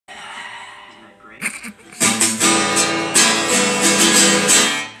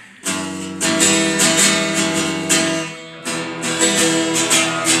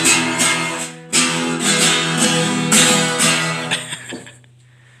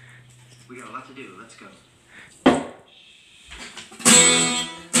go. A lot to do. Let's go.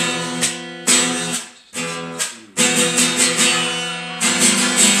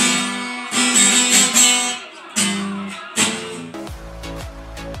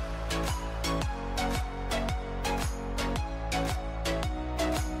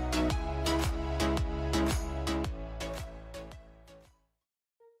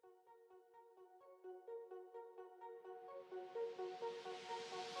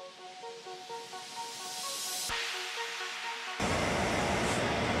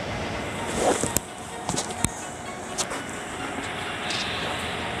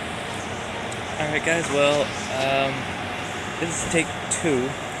 Alright guys, well, this is take 2.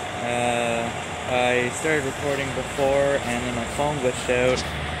 I started recording before and then my phone glitched out.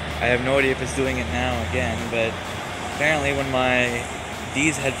 I have no idea if it's doing it now again, but apparently when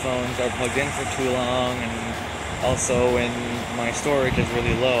these headphones are plugged in for too long, and also when my storage is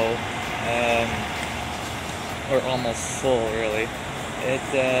really low, or almost full really, it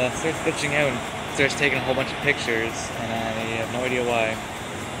starts glitching out and starts taking a whole bunch of pictures, and I have no idea why.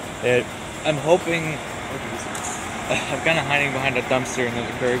 I'm hoping, I'm kind of hiding behind a dumpster and there's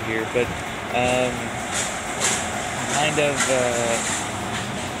a curb here, but kind of,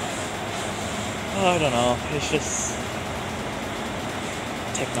 I don't know, it's just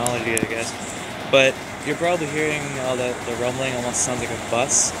technology, I guess. But you're probably hearing all the rumbling, almost sounds like a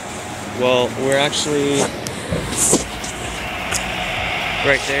bus. Well, we're actually,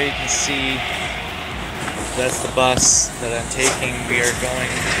 right there you can see, that's the bus that I'm taking. We are going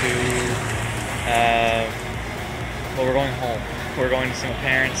to, well, we're going home. We're going to see my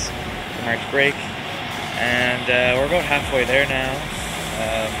parents for March break, and we're about halfway there now.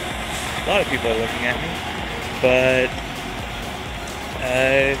 A lot of people are looking at me, but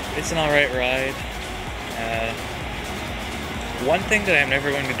it's an alright ride. One thing that I'm never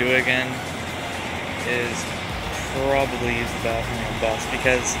going to do again is probably use the bathroom on the bus,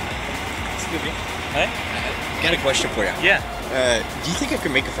 because... Excuse me. Huh? I got a question for you. Yeah. Do you think I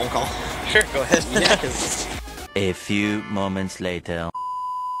could make a phone call? Sure, go ahead. Yeah. A few moments later.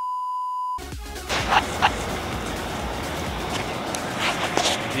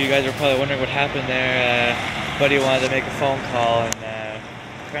 You guys are probably wondering what happened there. Buddy wanted to make a phone call, and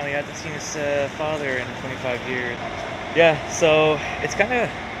apparently I hasn't seen his father in 25 years. Yeah, so it's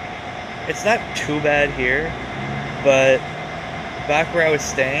not too bad here, but back where I was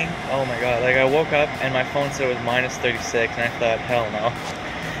staying, oh my god, like I woke up and my phone said it was minus 36, and I thought, hell no.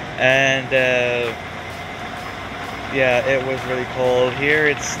 And yeah, it was really cold. Here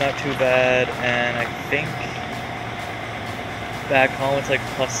it's not too bad, and I think back home it's like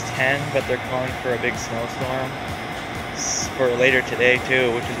plus 10, but they're calling for a big snowstorm for later today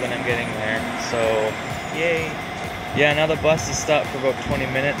too, which is when I'm getting there, so yay. Yeah, now the bus is stopped for about 20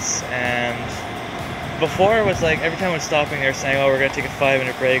 minutes, and before it was like, every time I was stopping they were saying, oh, we're gonna take a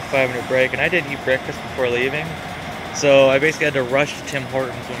 5-minute break, and I didn't eat breakfast before leaving, so I basically had to rush to Tim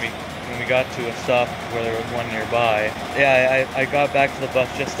Hortons when we got to a stop where there was one nearby. Yeah, I got back to the bus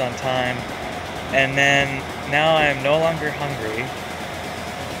just on time, and then now I'm no longer hungry,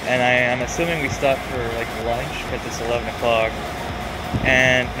 and I'm assuming we stopped for like lunch because it's 11 o'clock,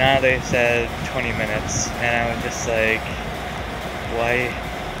 and now they said 20 minutes, and I was just like, why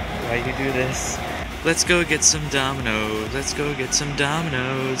you do this? Let's go get some Domino's, let's go get some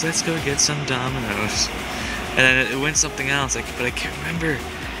Domino's, let's go get some Domino's. And then it went something else, but I can't remember.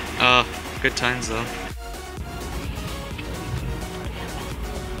 Good times though.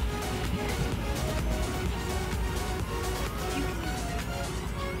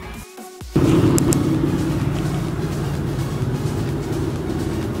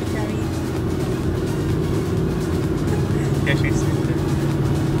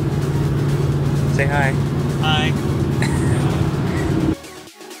 Say hi. Hi.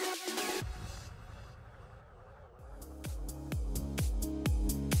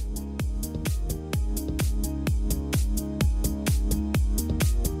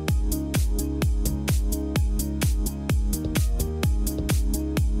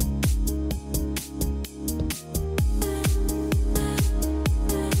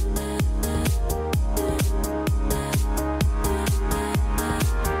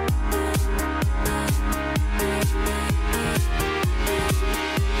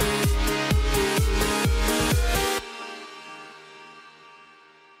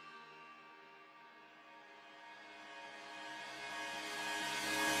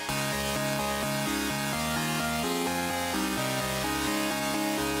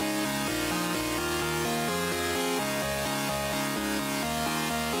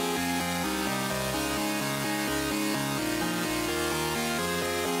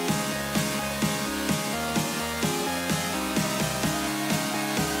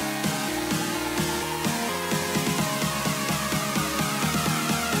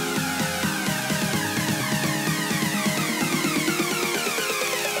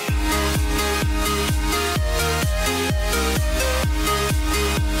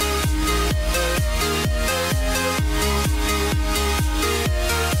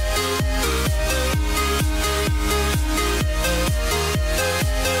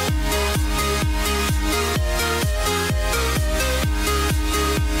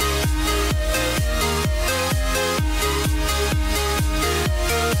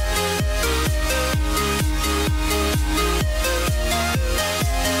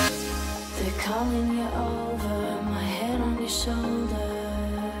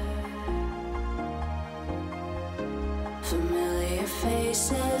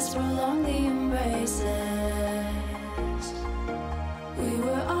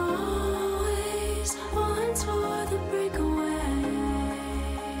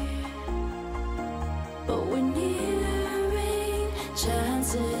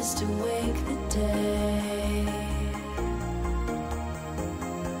 promises to wake the day.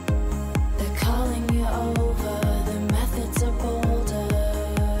 They're calling you over, the methods are bolder.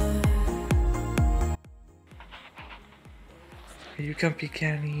 You comfy,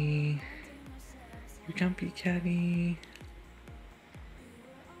 Cali? You comfy, Cali?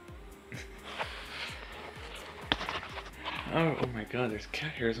 Oh my god, there's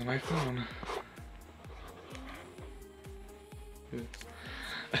cat hairs on my phone.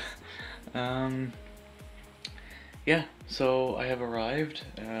 Yeah, so I have arrived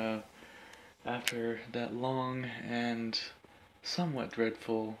after that long and somewhat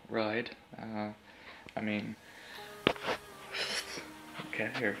dreadful ride. I mean,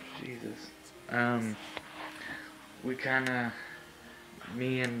 cat hair, Jesus. We kinda,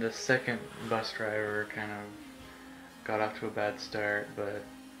 me and the second bus driver kind of got off to a bad start, but it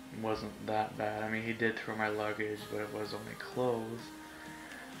wasn't that bad. I mean, he did throw my luggage, but it was only clothes.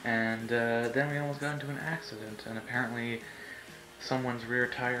 And then we almost got into an accident, and apparently someone's rear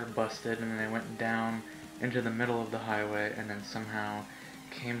tire busted, and they went down into the middle of the highway, and then somehow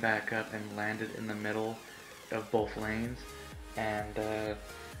came back up and landed in the middle of both lanes. And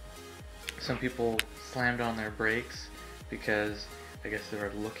some people slammed on their brakes because I guess they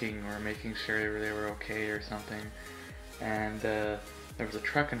were looking or making sure they were okay or something. And there was a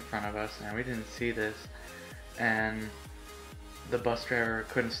truck in front of us, and we didn't see this, and the bus driver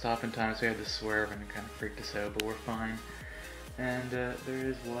couldn't stop in time, so we had to swerve, and it kind of freaked us out, but we're fine. And there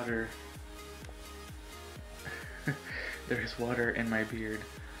is water. There is water in my beard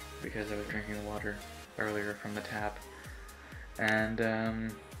because I was drinking the water earlier from the tap. And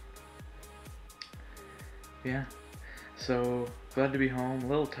yeah, so glad to be home, a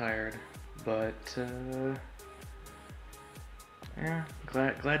little tired, but yeah,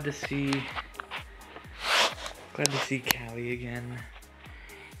 glad to see Cali again.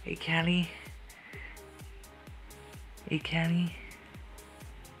 Hey Cali. Hey Cali.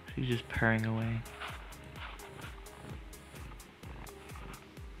 She's just purring away.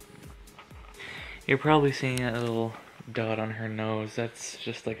 You're probably seeing that little dot on her nose. That's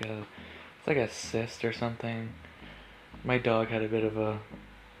just like a cyst or something. My dog had a bit of a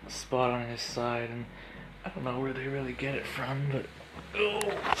spot on his side, and I don't know where they really get it from, but oh.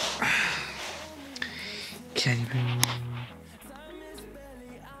 Can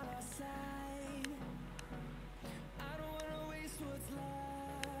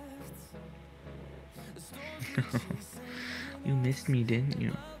you missed me, didn't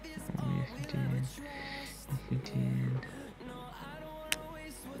you? Oh, yes you did. Yes you did.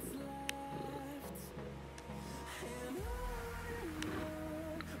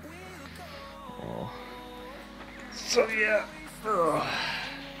 Oh. So yeah. Ugh.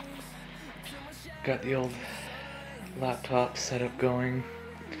 Got the old laptop setup going.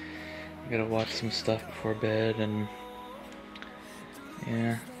 Gotta watch some stuff before bed, and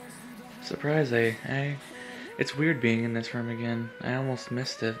yeah. Surprise! It's weird being in this room again. I almost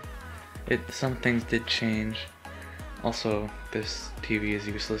missed it. Some things did change. Also, this TV is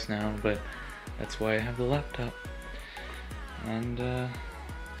useless now, but that's why I have the laptop. And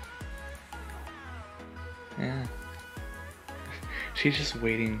yeah. She's just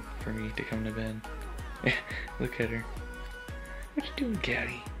waiting for me to come to bed. Look at her. What you doing,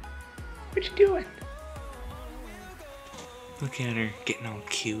 Caddy? What you doing? Look at her, getting all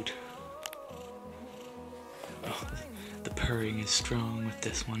cute. Oh, the purring is strong with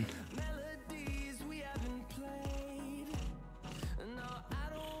this one.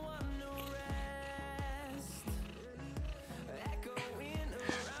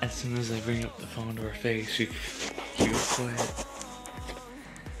 As soon as I bring up the phone to her face, she goes quiet.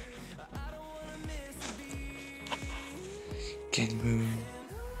 Can you move?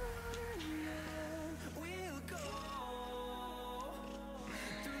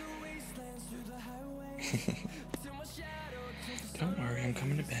 Don't worry, I'm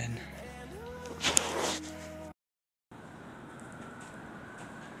coming to bed.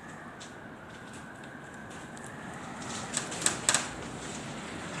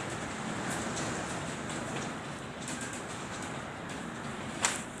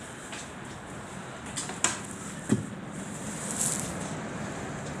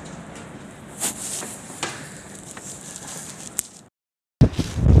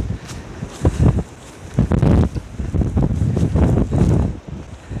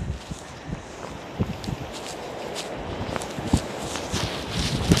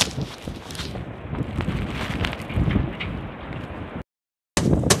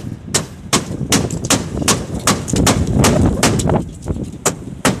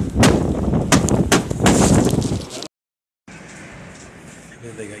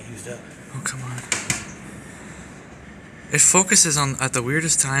 focused up. Oh, come on. It focuses on at the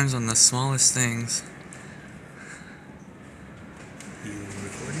weirdest times on the smallest things. You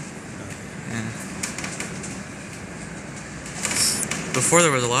recording? Yeah. Before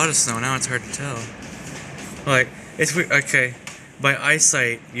there was a lot of snow, now it's hard to tell. Like, it's weird. Okay, by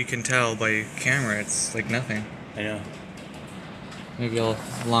eyesight you can tell, by camera it's like nothing. I know. Maybe a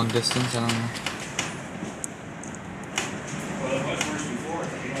long distance, I don't know. Well, it was worse before.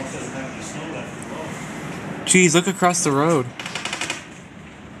 He almost doesn't have any snow left to blow. Jeez, look across the road.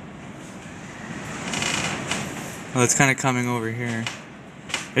 Oh, it's kind of coming over here.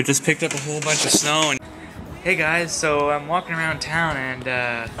 It just picked up a whole bunch of snow. And hey guys, so I'm walking around town and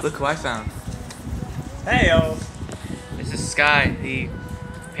look who I found. Hey, yo. This is Sky. He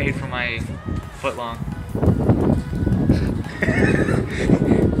paid for my footlong.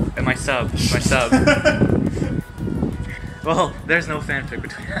 And my sub. Well, there's no fanfic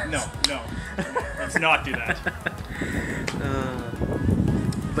between us. No. Let's not do that.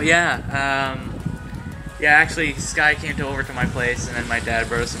 But yeah, actually Sky came over to my place and then my dad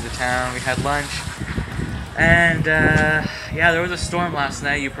brought us into town. We had lunch. And yeah, there was a storm last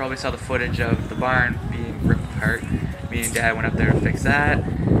night. You probably saw the footage of the barn being ripped apart. Me and Dad went up there to fix that.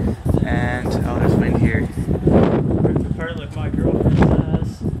 And oh, there's wind here. Ripped apart like my girlfriend's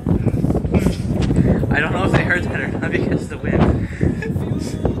ass. I don't know if they heard that or not because of the wind.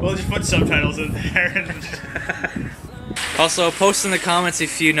 We'll just put subtitles in there. Also, post in the comments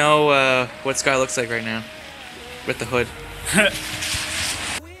if you know what Sky looks like right now with the hood.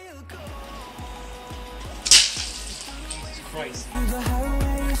 Christ.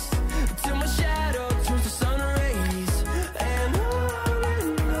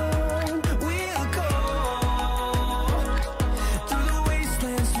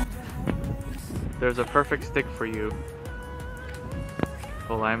 There's a perfect stick for you.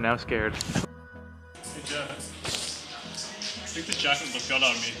 Well, I am now scared. Hey, Jeff. Stick the jacket and the gun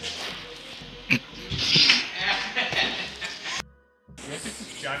on me. You want to stick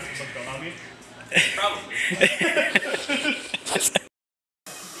the jacket and the gun on me? Probably.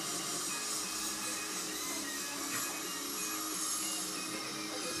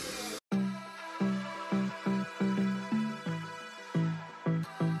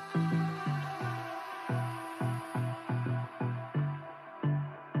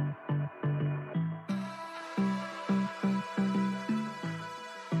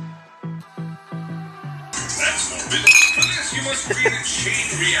 That's morbid. Unless you must create a chain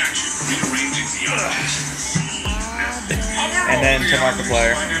reaction, rearranging the objects. And then to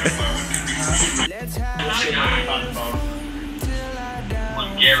Markiplier.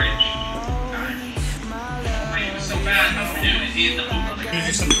 Garage. So bad.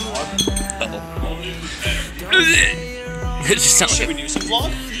 It just sounds Should we do some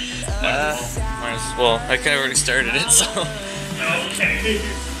vlog? might as well. I kind of already started it, so. Okay.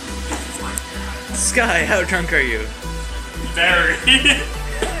 Sky, how drunk are you? Very.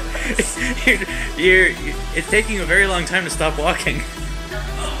 It's taking a very long time to stop walking.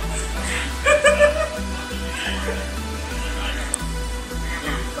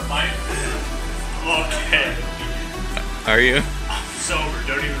 Okay. Are you? I'm sober.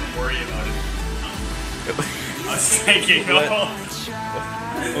 Don't even worry about it. I was thinking,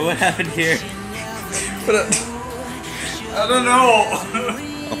 What happened here? I don't know.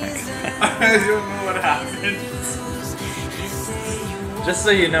 Oh my god. I don't know what happened. Just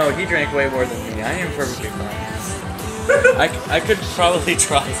so you know, he drank way more than me. I am perfectly fine. I could probably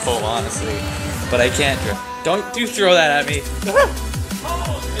try full, honestly, but I can't drink. Don't you throw that at me.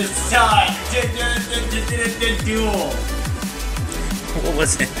 It's time. Duel. What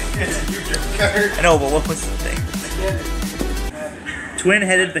was it? I know, but what was the thing?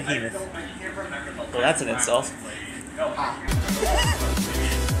 Twin-headed behemoth. Well, that's an insult.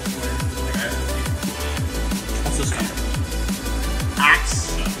 What's this one?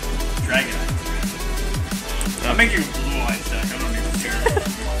 Axe. Dragon axe. I'll make you blue eyes, Zach. I don't even care.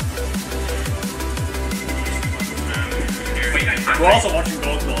 We're also watching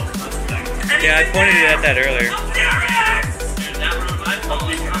Gold Claw. That's the thing. Yeah, I pointed at that earlier.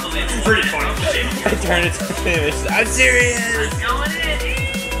 It's pretty funny. I turned it to finish. I'm serious!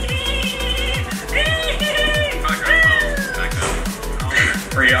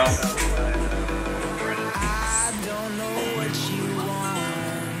 For y'all.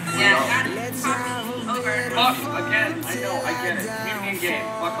 Fuck, again. I know, I get it. Union game.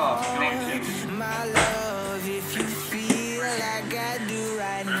 Fuck off. It ain't shit. I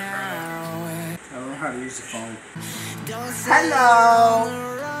don't know how to use the phone. Hello!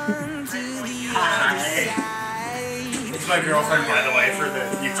 Hi. It's my girlfriend, by the way, for the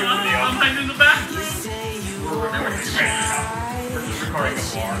YouTube video. I'm hiding in the back. We're just recording a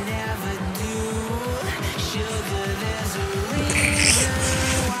vlog.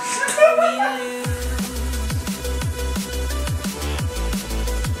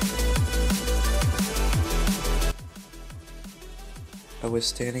 I was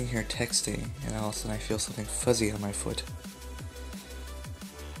standing here texting, and all of a sudden I feel something fuzzy on my foot.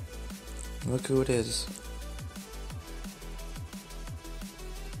 Look who it is.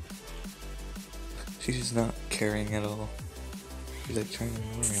 She's not caring at all. She's like trying to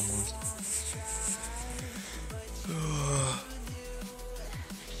ignore me almost.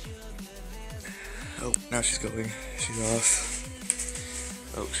 Oh, now she's going. She's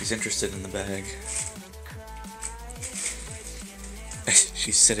off. Oh, she's interested in the bag.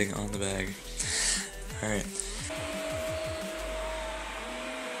 She's sitting on the bag. Alright.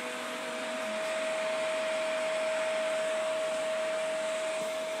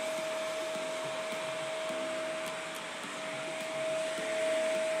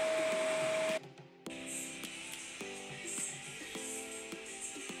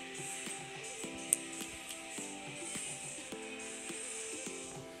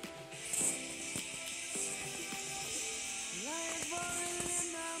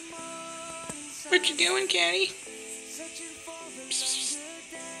 What you doing, Caddy?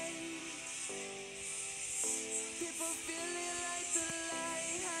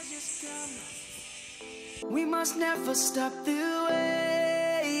 We must never stop the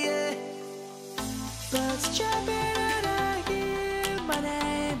way, yeah. Birds chirping and I hear my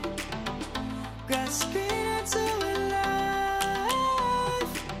name, grasping into a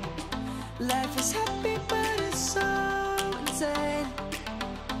life. Life is happy but it's so insane.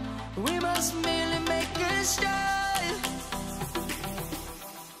 We must merely make a start.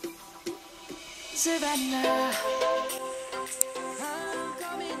 Savannah, I'm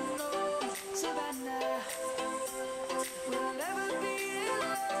coming home. Savannah, we'll never be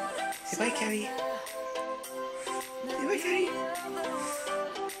alone. Say bye, Caddy. Say bye, Caddy.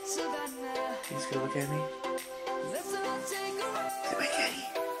 Savannah, You just gonna look at me? let's all take a ride. Say bye, Caddy.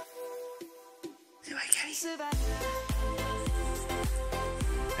 Say bye, Caddy. Savannah.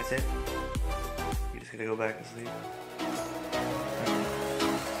 That's it? You just gotta go back and sleep?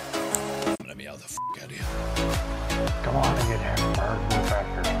 Let me out the f out of here. Come on and get him, bird, move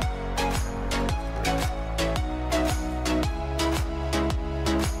faster.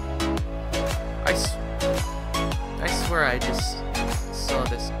 I swear I just saw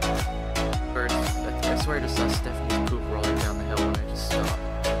this bird. I swear I just saw Stephanie's poop rolling down the hill when I just stopped.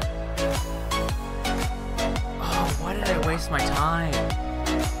 Oh, why did I waste my time?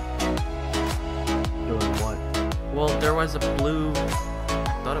 Doing what? Well, there was a blue